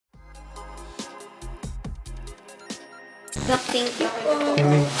Doc, thank you.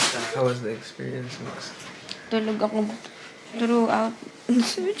 How was the experience? Tulog ako throughout the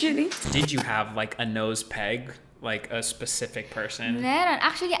surgery. Did you have like a nose peg? Like a specific person? Meron.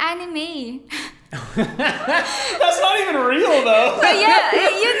 Actually, anime. That's not even real though. So yeah,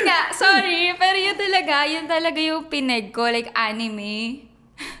 yun nga. Sorry. Pero yun talaga yung pineg ko. Like anime.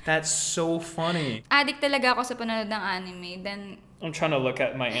 That's so funny. Addict talaga ako sa panonood ng anime. Then, I'm trying to look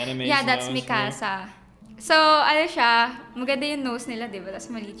at my anime. yeah, that's Mika Salamanca. So, ano siya, maganda yung nose nila, di ba?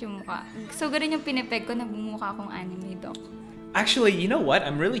 Tapos maliit yung mukha. So, ganun yung pinipeg ko na bumukha akong anime, Doc. Actually, you know what?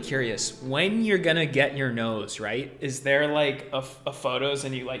 I'm really curious. When you're gonna get your nose, right? Is there like a photos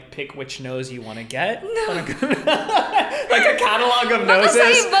and you like pick which nose you want to get? No. Like a catalog of noses? Baka sa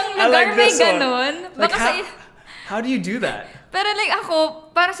ibang lugar I like may this ganon. One. Like how do you do that? Pero like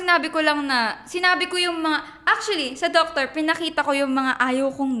ako, parang sinabi ko yung mga, actually, sa doctor, pinakita ko yung mga ayaw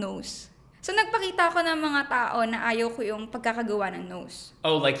kong nose. So, nagpakita ako ng mga tao na ayaw ko yung pagkakagawa ng nose.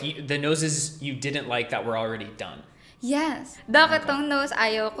 Oh, like the noses you didn't like that were already done. Yes. Doc, itong nose,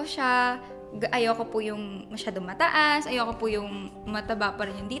 ayaw ko siya. Ayaw ko po yung masyadong mataas. Ayaw ko po yung mataba pa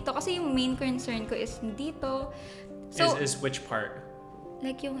rin yung dito. Kasi yung main concern ko is dito. So, is which part?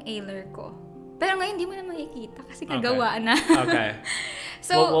 Like yung alar ko. Pero ngayon, hindi mo na makikita kasi nagawa na. Okay.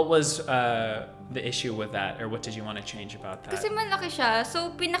 So, what was the issue with that? Or what did you want to change about that? Kasi malaki siya.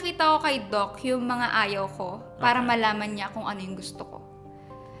 So, pinakita ko kay Doc yung mga ayaw ko para malaman niya kung ano yung gusto ko.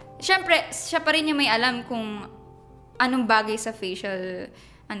 Siyempre, siya pa rin yung may alam kung anong bagay sa facial,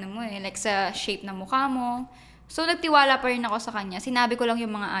 like sa shape ng mukha mo. So, nagtiwala pa rin ako sa kanya. Sinabi ko lang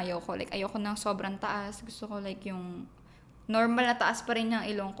yung mga ayaw ko. Like, ayaw ko ng sobrang taas. Gusto ko like yung normal na taas pa rin ng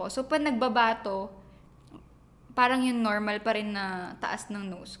ilong ko. So, pag nagbabato, parang yung normal pa rin na taas ng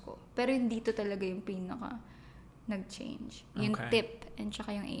nose ko. Pero yung dito talaga yung pinaka nag-change. Yung tip and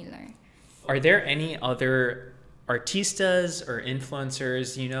tsaka yung alar. Are there any other artistas or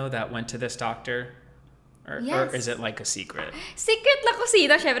influencers, that went to this doctor? Or is it like a secret? Secret lang ko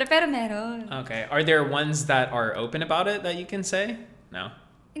sino, syempre, pero meron. Okay. Are there ones that are open about it that you can say? No?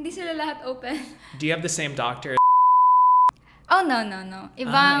 Hindi sila lahat open. Do you have the same doctor? Oh, no.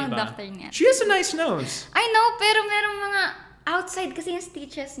 Ibang doctor niya. She has a nice nose. I know, pero merong mga outside kasi yung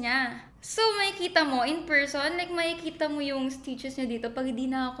stitches niya. So, makikita mo, in person, like makikita mo yung stitches niya dito pag hindi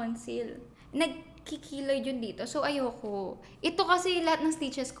naka-conceal. Nagkikiloid yun dito. So, ayoko. Ito kasi lahat ng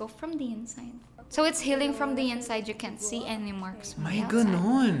stitches ko from the inside. So, it's healing from the inside. You can't see any marks from the outside.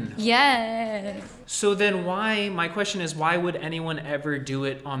 Ganon. Yes. So then my question is, why would anyone ever do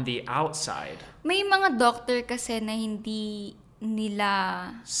it on the outside? May mga doctor kasi na hindi nila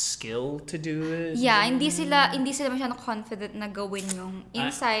skill to do it. Yeah, hindi sila masyadong confident na gawin yung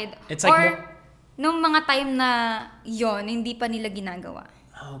inside. It's like or nung mga time na yon hindi pa nila ginagawa.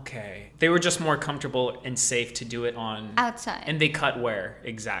 Okay. They were just more comfortable and safe to do it on outside. And they cut where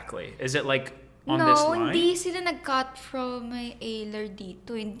exactly? Is it like on this line? No, hindi sila nag-cut from my alar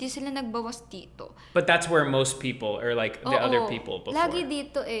dito. Hindi sila nagbawas dito. But that's where most people, or like the other people before. Lagi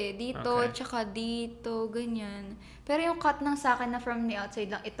dito Dito, tsaka dito, ganyan. Pero yung cut ng sa akin na from the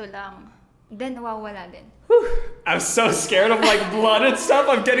outside lang, ito lang. Then, nawawala din. I'm so scared of like blood and stuff.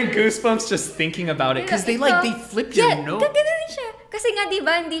 I'm getting goosebumps just thinking about it. Because they flip your nose. Yeah, ganun siya. Kasi nga, di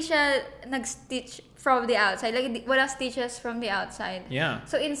ba, hindi siya nag-stitch from the outside. Like, walang stitches from the outside. Yeah.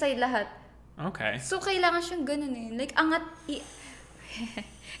 So, inside lahat. Okay. So, kailangan siyang ganun Like,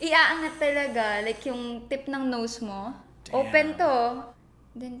 iaangat talaga. Like, yung tip ng nose mo. Damn. Open to.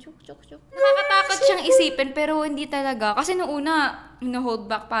 Then, chuk. Nakakatakot siyang isipin, pero hindi talaga. Kasi nung una, hold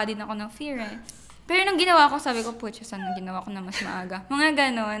back pa din ako ng fear Pero nung ginawa ko, sabi ko, putya, sana ginawa ko na mas maaga. Mga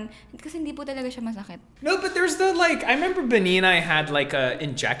ganon. Kasi hindi po talaga siya masakit. No, but there's the I remember Benina had like a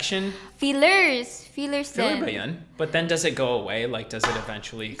injection. Fillers din. Filler ba yan? But then does it go away? Like, does it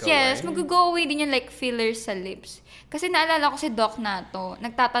eventually go away? Yes, mag-go away din yung like fillers sa lips. Kasi naalala ko si Doc na to,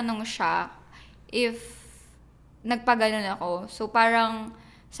 nagtatanong siya if nagpaganon ako. So parang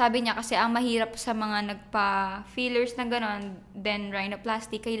sabi niya kasi ang mahirap sa mga nagpa-fillers na ganon, then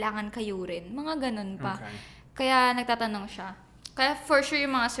rhinoplasty, kailangan kayo rin. Mga ganon pa. Okay. Kaya nagtatanong siya. Kaya for sure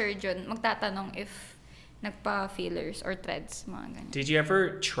yung mga surgeon, magtatanong if nagpa-fillers or threads, mga ganon. Did you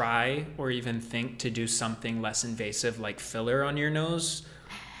ever try or even think to do something less invasive like filler on your nose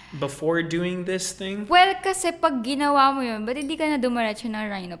before doing this thing? Well, kasi pag ginawa mo yun, ba't hindi ka na dumiretso ng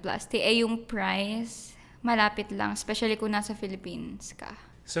rhinoplasty? Yung price, malapit lang, especially kung nasa Philippines ka.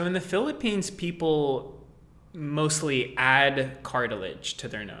 So in the Philippines, people mostly add cartilage to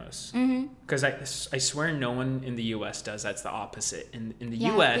their nose. Because I swear no one in the US does. That's the opposite. In the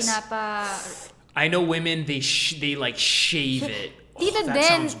US, I know women, they like shave it. Dito that din,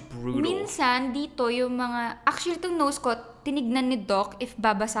 sounds brutal. minsan dito yung mga, actually itong nose ko, tinignan ni Doc if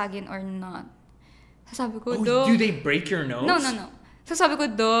babasagin or not. Sabi ko, Oh, Doc... do they break your nose? No. So sabi ko,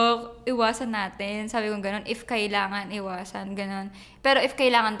 Doc, iwasan natin. Sabi ko ganun, if kailangan, iwasan, ganun. Pero if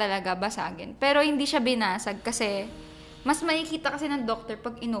kailangan talaga, basagin. Pero hindi siya binasag kasi mas makikita kasi ng doctor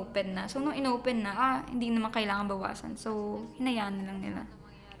pag inopen na. So nung inopen na, hindi naman kailangan bawasan. So hinayaan na lang nila.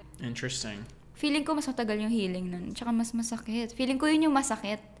 Interesting. Feeling ko mas matagal yung healing nun. Tsaka mas masakit. Feeling ko yun yung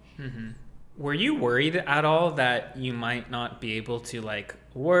masakit. Mm-hmm. Were you worried at all that you might not be able to like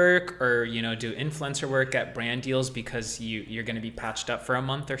work or, you know, do influencer work at brand deals because you're going to be patched up for a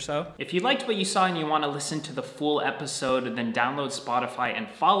month or so? If you liked what you saw and you want to listen to the full episode, then download Spotify and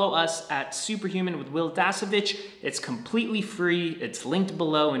follow us at Superhuman with Will Dasovich. It's completely free. It's linked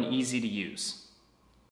below and easy to use.